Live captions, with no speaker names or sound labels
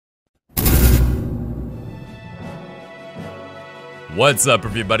What's up,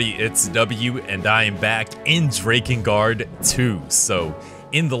 everybody? It's W, and I am back in Drakengard 2. So,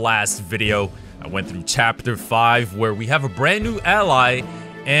 in the last video, I went through Chapter 5, where we have a brand new ally,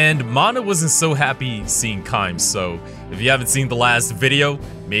 and Mannah wasn't so happy seeing Kime. So, if you haven't seen the last video,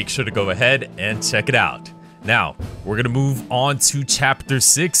 make sure to go ahead and check it out. Now, we're gonna move on to Chapter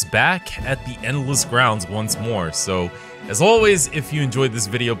 6, back at the Endless Grounds once more. So, as always, if you enjoyed this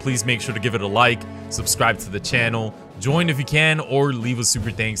video, please make sure to give it a like, subscribe to the channel, join if you can, or leave a super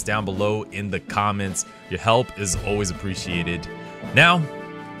thanks down below in the comments. Your help is always appreciated. Now,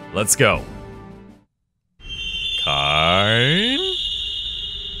 let's go. Kime?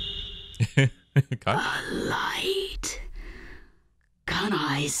 A light? Can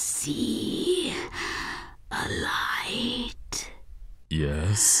I see a light?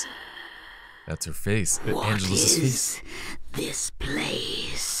 Yes. That's her face. What Angela's is face. this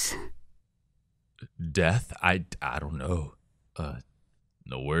place? Death? I don't know.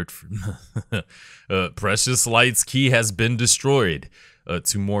 No word for Precious Light's key has been destroyed.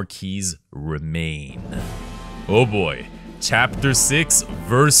 2 more keys remain. Oh boy. Chapter 6,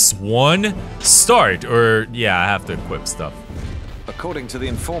 verse 1. Start. Or, yeah, I have to equip stuff. According to the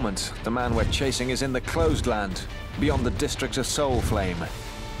informant, the man we're chasing is in the Closed Land, beyond the district of Soulflame.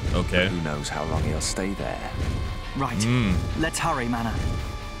 Okay. Who knows how long he'll stay there? Right. Let's hurry, Mannah.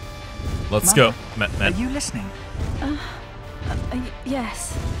 Let's Mannah, go. Are you listening?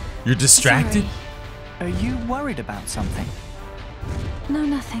 Yes. You're distracted? Sorry. Are you worried about something? No,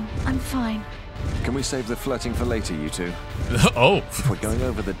 nothing. I'm fine. Can we save the flirting for later, you two? Oh. If we're going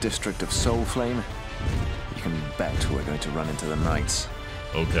over the district of Soulflame, you can bet we're going to run into the knights.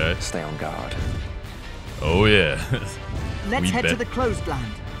 Okay. Stay on guard. Oh yeah. Let's head bet. to the Closed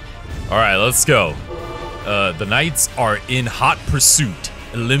Land. Alright, let's go. The knights are in hot pursuit.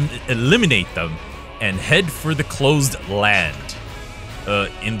 Eliminate them and head for the Closed Land.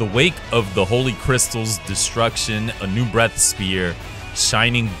 In the wake of the Holy Crystal's destruction, a new breath spear,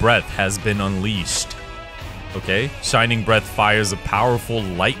 Shining Breath, has been unleashed. Okay? Shining Breath fires a powerful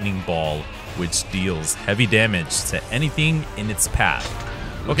lightning ball, which deals heavy damage to anything in its path.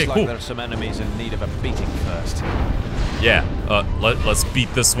 Okay, Looks cool. like there are some enemies in need of a beating first. Yeah, let's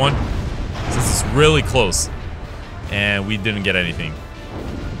beat this one. This is really close. And we didn't get anything.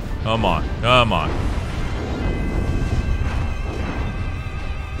 Come on, come on.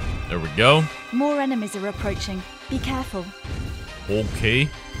 There we go. More enemies are approaching. Be careful. Okay,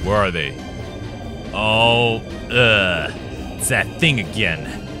 where are they? Oh, it's that thing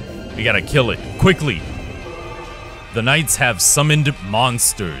again. We gotta kill it, quickly. The knights have summoned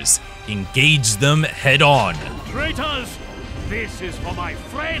monsters. Engage them head on. Traitors! This is for my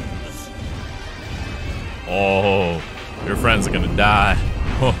friends! Oh, your friends are gonna die.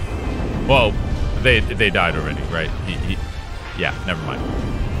 Oh. Well, they died already, right? Yeah, never mind.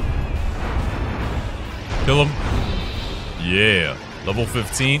 Kill him. Yeah, level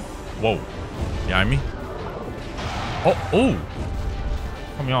 15. Whoa, behind me. Oh,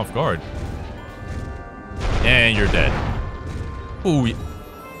 caught me off guard. And you're dead. Ooh,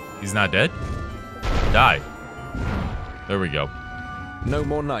 he's not dead? Die. There we go. No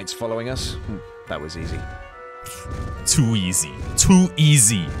more knights following us? That was easy. Too easy. Too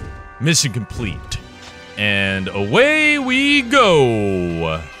easy. Mission complete. And away we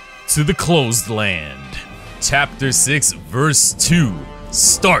go to the Closed Land. Chapter 6, verse 2.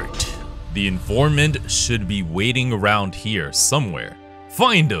 Start. The informant should be waiting around here somewhere.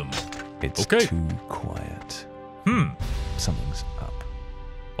 Find him. It's okay. too quiet. Something's up.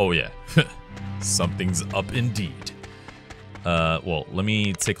 Oh yeah. Something's up indeed. Well, let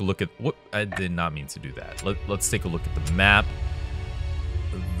me take a look at what I did not mean to do that. Let's take a look at the map.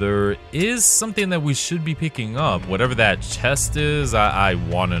 There is something that we should be picking up. Whatever that chest is, I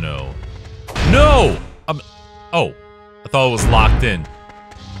want to know. No! Oh, I thought it was locked in.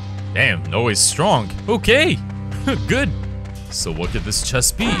 Damn, Nowe's strong. Okay, good. So what could this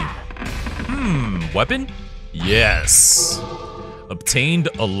chest be? Weapon? Yes. Obtained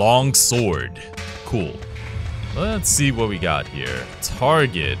a long sword. Cool. Let's see what we got here.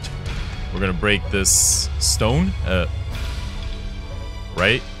 Target. We're gonna break this stone.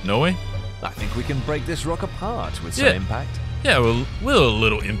 Right? Nowe? I think we can break this rock apart with some Yeah. impact. Yeah, with a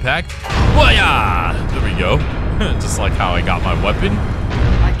little impact. Wah-ya! There we go. Just like how I got my weapon.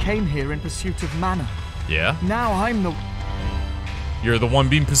 I came here in pursuit of Mannah. Yeah. Now I'm the... You're the one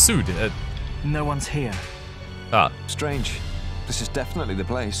being pursued. No one's here. Strange. This is definitely the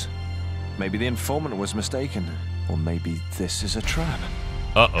place. Maybe the informant was mistaken. Or maybe this is a trap.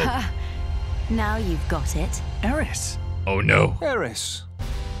 Uh-oh. Now you've got it. Eris. Oh no. Eris,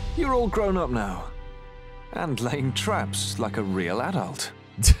 you're all grown up now. And laying traps like a real adult.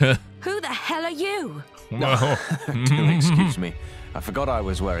 Who the hell are you? No. Do excuse me. I forgot I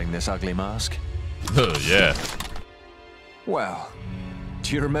was wearing this ugly mask. Yeah. Well,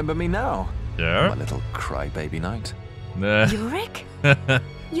 do you remember me now? Yeah. My little crybaby knight. Yorick?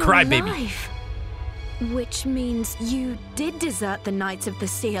 You're Crybaby. alive. Which means you did desert the Knights of the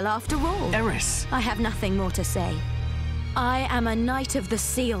Seal after all. Eris. I have nothing more to say. I am a Knight of the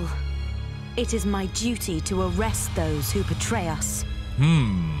Seal. It is my duty to arrest those who betray us.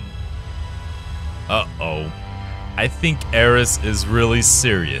 Uh-oh. I think Eris is really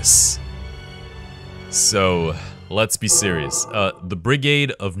serious. So, let's be serious. The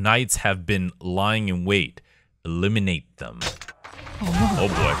Brigade of Knights have been lying in wait. Eliminate them. Oh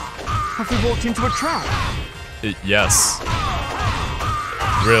boy. Have we walked into a trap? Yes.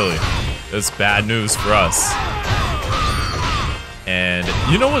 Really. That's bad news for us. And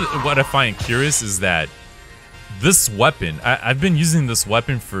you know what I find curious is that this weapon, I've been using this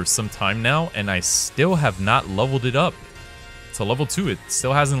weapon for some time now, and I still have not leveled it up. To level 2, it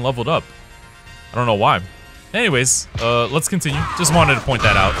still hasn't leveled up. I don't know why. Anyways, let's continue. Just wanted to point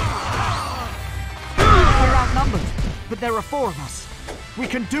that out. We're outnumbered, but there are 4 of us. We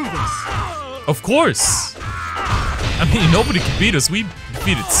can do this. Of course! I mean, nobody can beat us. We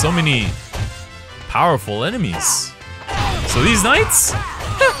defeated so many powerful enemies. So these knights?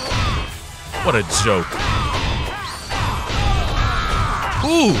 What a joke.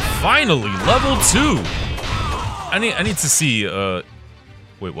 Ooh, finally, level 2! I need to see,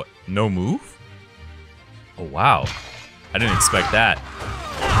 wait, what? No move? Oh, wow. I didn't expect that.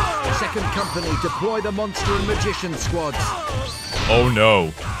 Second company, deploy the monster and magician squads. Oh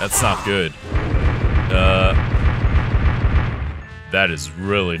no, that's not good. That is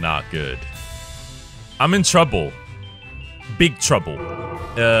really not good. I'm in trouble. Big trouble.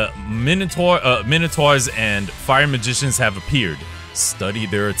 Minotaurs and fire magicians have appeared. Study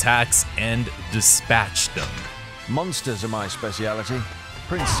their attacks and dispatch them. Monsters are my speciality.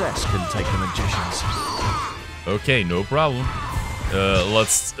 Princess can take the magicians. Okay, no problem.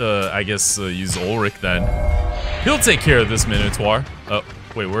 Let's, I guess, use Ulrich then. He'll take care of this Minotaur. Oh,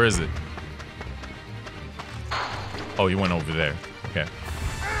 wait, where is it? Oh, he went over there. Okay.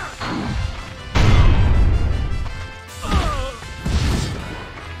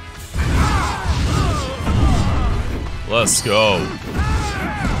 Let's go.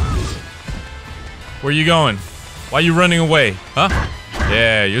 Where you going? Why are you running away? Huh?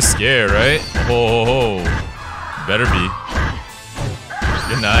 Yeah, you're scared, right? Ho, ho, ho. Better be.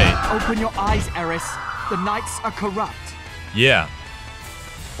 Good night. Open your eyes, Eris. The Knights are corrupt. Yeah.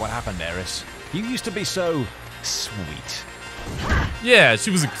 What happened, Eris? You used to be so sweet. Yeah,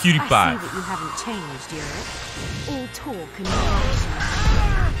 she was a cutie pie. I see that you haven't changed, Yorick. All talk and no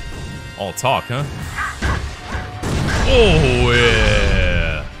action. All talk, huh? Oh,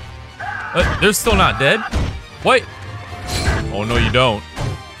 yeah. They're still not dead? Wait. Oh, no, you don't.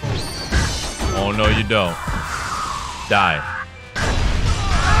 Oh, no, you don't. Die.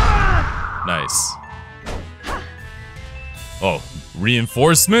 Nice. Oh,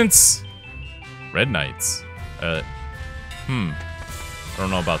 reinforcements? Red Knights. I don't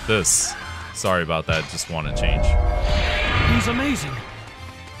know about this. Sorry about that, just want to change. He's amazing.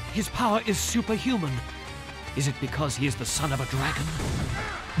 His power is superhuman. Is it because he is the son of a dragon?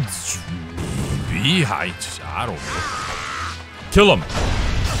 I don't know. Kill him.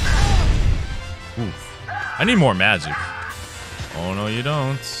 Oof. I need more magic. Oh, no, you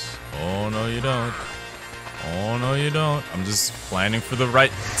don't. Oh, no, you don't. Oh, no, you don't. I'm just planning for the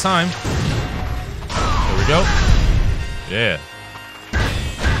right time. There we go. Yeah.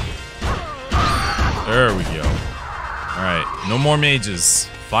 There we go. Alright, no more mages.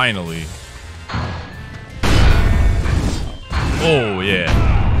 Finally. Oh, yeah.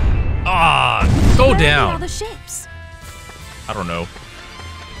 Ah, go Where down. are the other ships? I don't know.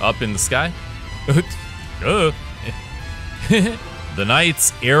 Up in the sky? The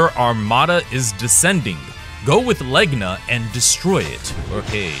Knight's air armada is descending. Go with Legna and destroy it.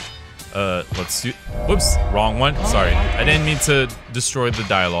 Okay. Let's do... Whoops, wrong one. Sorry. I didn't mean to destroy the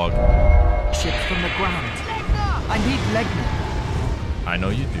dialogue. Ships from the ground. I need Legna. I know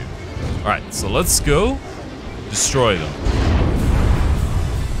you do. Alright, so let's go destroy them.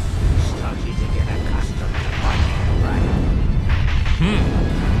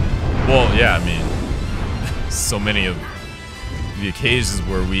 Well, yeah, I mean, so many of the occasions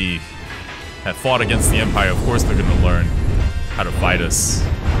where we have fought against the Empire, of course they're gonna learn how to fight us.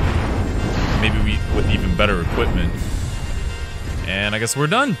 Maybe with even better equipment. And I guess we're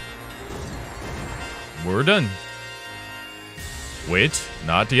done. We're done. Wait,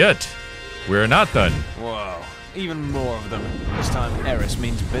 not yet. We're not done. Whoa, even more of them. This time, Eris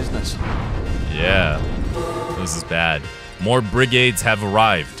means business. Yeah, this is bad. More brigades have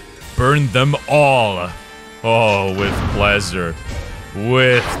arrived. Burn them all. Oh, with pleasure.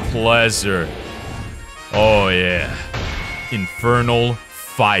 With pleasure. Oh, yeah. Infernal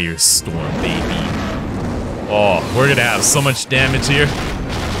firestorm, baby. Oh, we're gonna have so much damage here.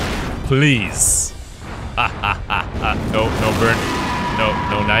 Please. Ha ha ha ha. No burn.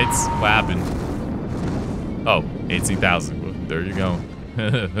 No knights. What happened? Oh, 18,000. There you go.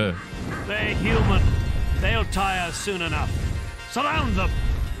 They're human. They'll tire soon enough. Surround them.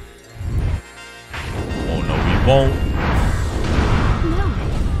 Oh, no, we won't. No,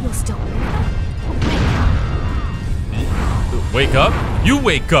 you'll still Wake up? You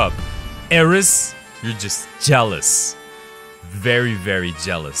wake up! Eris, you're just jealous. Very, very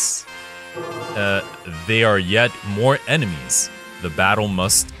jealous. They are yet more enemies. The battle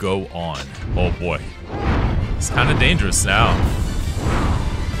must go on. Oh boy. It's kind of dangerous now.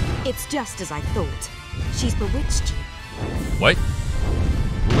 It's just as I thought. She's bewitched you. What?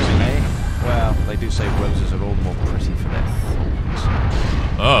 Eh? Well, they do say roses are all more pretty for their thorns.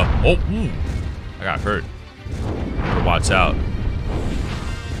 Ooh. I got hurt. Better watch out.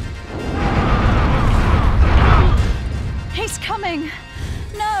 He's coming.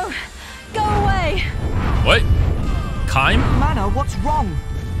 No, go away. What? Kaim? Mannah, what's wrong?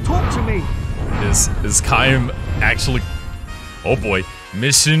 Talk to me. Is Kaim actually... Oh boy.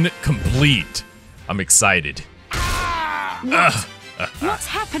 Mission complete. I'm excited. What's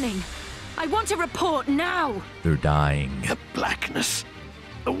happening? I want a report now. They're dying. The blackness.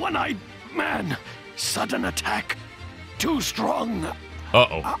 The one-eyed man. Sudden attack. Too strong.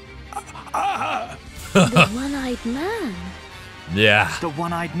 Uh-oh. The one-eyed man. Yeah. The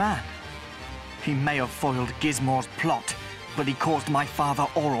one-eyed man. He may have foiled Gizmor's plot, but he caused my father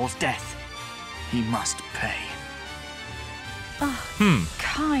Auror's death. He must pay.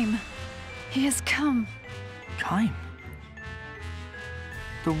 Kaim. He has come. Kaim?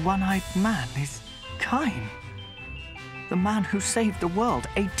 The one-eyed man is Kaim. The man who saved the world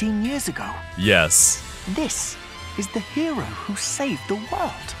 18 years ago. Yes. This is the hero who saved the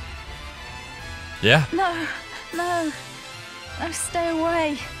world. Yeah. No. No, stay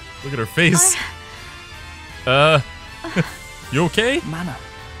away. Look at her face. You okay? Mannah.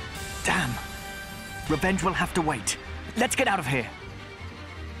 Damn. Revenge will have to wait. Let's get out of here.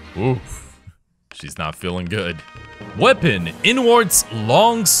 Oof. She's not feeling good. Weapon, Inward's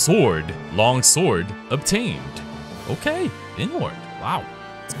long sword. Long sword obtained. Okay, Inward. Wow.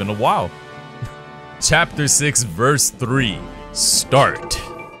 It's been a while. Chapter 6, verse 3. Start.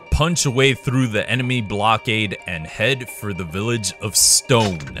 Punch a way through the enemy blockade and head for the village of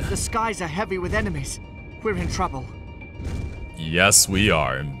Stone. The skies are heavy with enemies. We're in trouble. Yes, we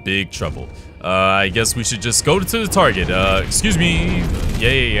are in big trouble. I guess we should just go to the target. Excuse me.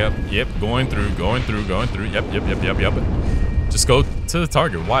 Yep. Going through. Yep. Just go to the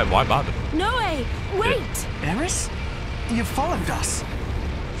target. Why bother? Nowe, wait. Eris? You followed us.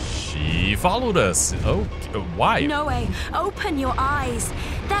 She followed us. Oh, why? Nowe, open your eyes.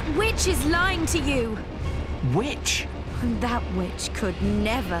 That witch is lying to you. Witch? That witch could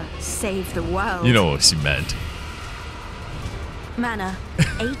never save the world. You know what she meant. Mannah,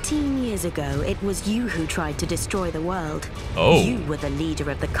 18 years ago, it was you who tried to destroy the world. Oh. You were the leader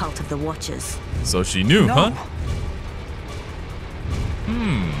of the cult of the Watchers. So she knew, No. huh?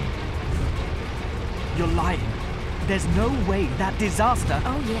 You're lying. There's no way that disaster...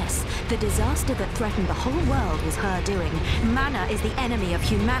 Oh yes, the disaster that threatened the whole world was her doing. Mannah is the enemy of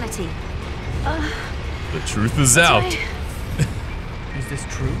humanity. The truth is out. Is this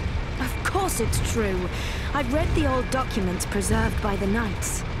true? Of course it's true. I've read the old documents preserved by the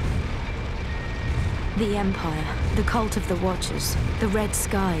Knights. The Empire, the cult of the Watchers, the Red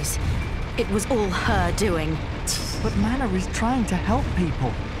Skies. It was all her doing. But Mannah is trying to help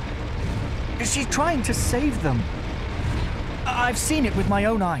people. She's trying to save them. I've seen it with my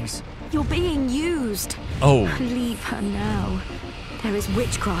own eyes. You're being used. Oh. Leave her now. There is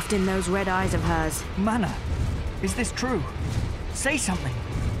witchcraft in those red eyes of hers. Mannah, is this true? Say something.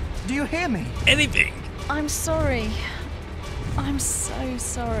 Do you hear me? Anything. I'm sorry. I'm so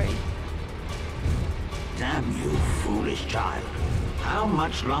sorry. Damn you, foolish child. How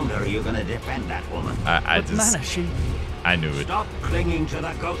much longer are you gonna defend that woman? I just... Mannah, she... I knew it. Stop clinging to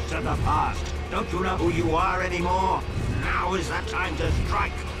the ghosts of the past. Don't you know who you are anymore? Now is the time to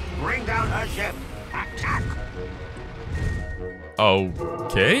strike. Bring down her ship. Attack.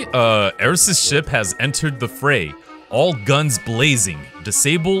 Okay. Eris' ship has entered the fray. All guns blazing.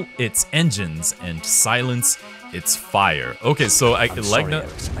 Disable its engines and silence It's fire. Okay, so I'm sorry, Legna.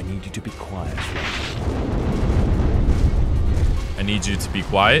 Eris. I need you to be quiet. I need you to be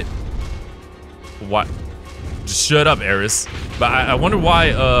quiet. What? Just shut up, Eris. But I wonder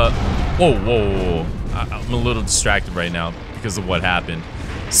why. Whoa. I'm a little distracted right now because of what happened.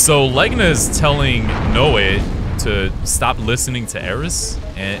 So Legna is telling Nowe to stop listening to Eris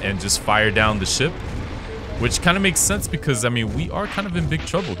and just fire down the ship, which kind of makes sense because I mean we are kind of in big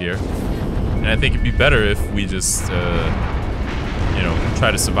trouble here, and I think it'd be better if we just you know,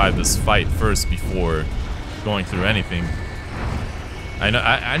 try to survive this fight first before going through anything.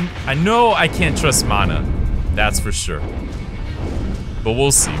 I know I can't trust Mannah, that's for sure. But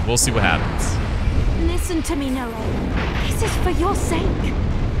we'll see. We'll see what happens. Listen to me, Nowe. This is for your sake.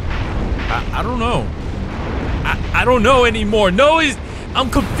 I don't know. I don't know anymore. No, I'm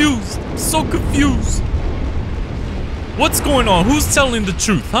confused. I'm so confused. What's going on? Who's telling the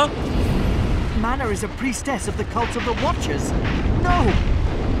truth, huh? Mannah is a priestess of the cult of the Watchers. No!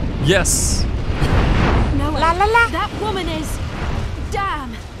 Yes. Nowe, that woman is...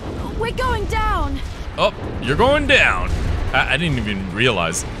 Damn! We're going down! Oh, you're going down. I didn't even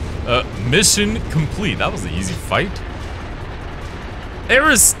realize. Mission complete. That was an easy fight.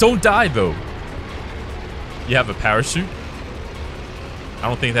 Eris, don't die though. You have a parachute? I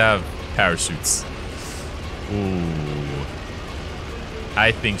don't think they have parachutes. Ooh.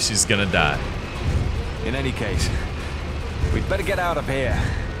 I think she's gonna die. In any case, we'd better get out of here.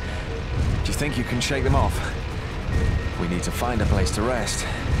 Do you think you can shake them off? We need to find a place to rest.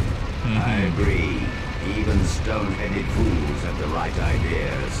 I agree. Even stone-headed fools have the right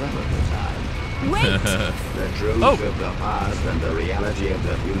idea some of the time. Wait! The truth of the past and the reality of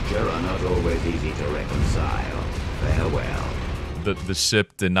the future are not always easy to reconcile. Farewell. The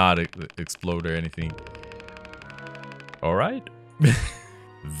ship did not explode or anything. All right.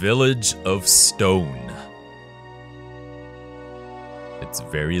 Village of Stone. It's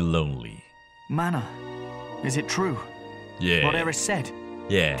very lonely. Mannah, is it true? Yeah. What Eris said?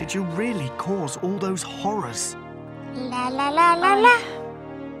 Yeah. Did you really cause all those horrors?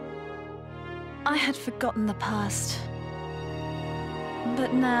 I had forgotten the past.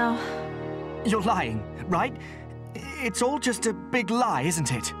 But now... You're lying, right? It's all just a big lie,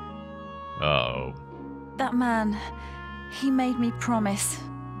 isn't it? Uh-oh. that man, he made me promise.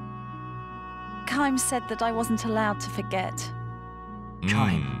 Kaim said that I wasn't allowed to forget.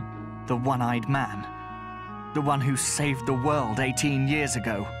 Kaim, the one-eyed man. The one who saved the world 18 years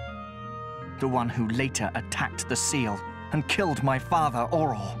ago. The one who later attacked the seal and killed my father,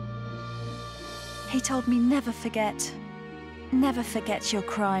 Auror. He told me never forget. Never forget your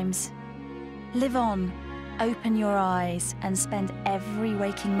crimes. Live on, open your eyes, and spend every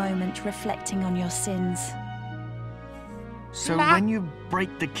waking moment reflecting on your sins. So when you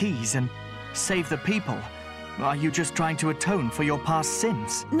break the keys and save the people, are you just trying to atone for your past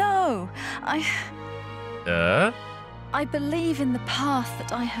sins? No, I believe in the path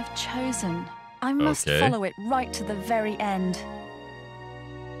that I have chosen. I must follow it right to the very end.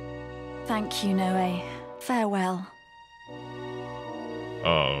 Thank you, Nowe. Farewell.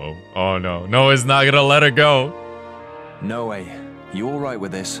 Uh-oh. Oh no. Noah's not gonna let her go. Nowe, you all right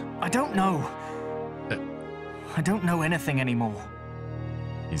with this? I don't know. I don't know anything anymore.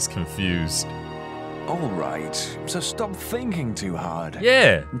 He's confused. All right, so stop thinking too hard.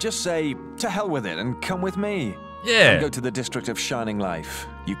 Yeah. Just say, to hell with it and come with me. Yeah. And go to the District of Shining Life.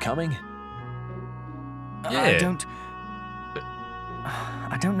 You coming? Yeah.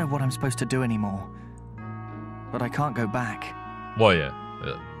 I don't know what I'm supposed to do anymore. But I can't go back. Well, yeah.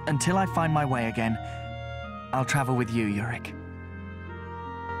 Until I find my way again, I'll travel with you, Yurik.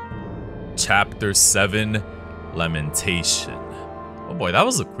 Chapter 7, Lamentation. Oh boy, that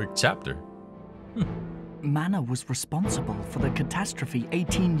was a quick chapter. Mannah was responsible for the catastrophe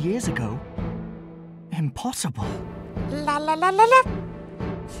 18 years ago. Impossible. If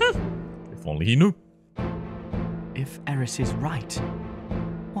only he knew. If Eris is right,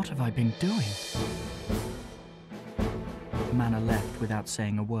 what have I been doing? Mannah left without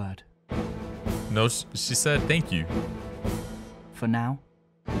saying a word. No, she said thank you. For now,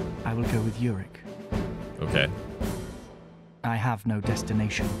 I will go with Yurik. Okay. I have no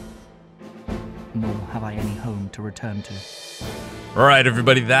destination, nor have I any home to return to. All right,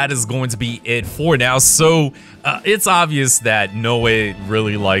 everybody, that is going to be it for now. So it's obvious that Nowe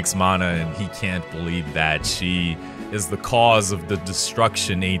really likes Mannah, and he can't believe that she is the cause of the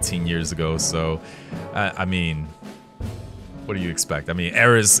destruction 18 years ago. So, I mean, what do you expect? I mean,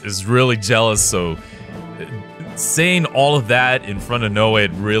 Eris is really jealous, so saying all of that in front of Nowe,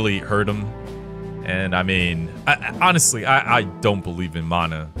 it really hurt him. And I mean, honestly, I don't believe in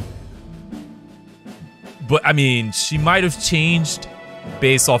Mannah But, I mean, she might have changed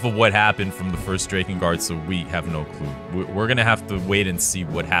based off of what happened from the first Drakengard, so we have no clue. We're gonna have to wait and see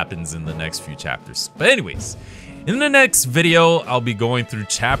what happens in the next few chapters. But anyways, in the next video, I'll be going through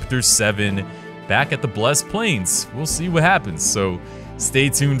Chapter 7, back at the Blessed Plains. We'll see what happens, so stay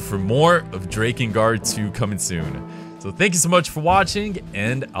tuned for more of Drakengard 2 coming soon. So thank you so much for watching,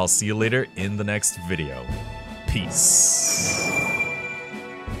 and I'll see you later in the next video. Peace.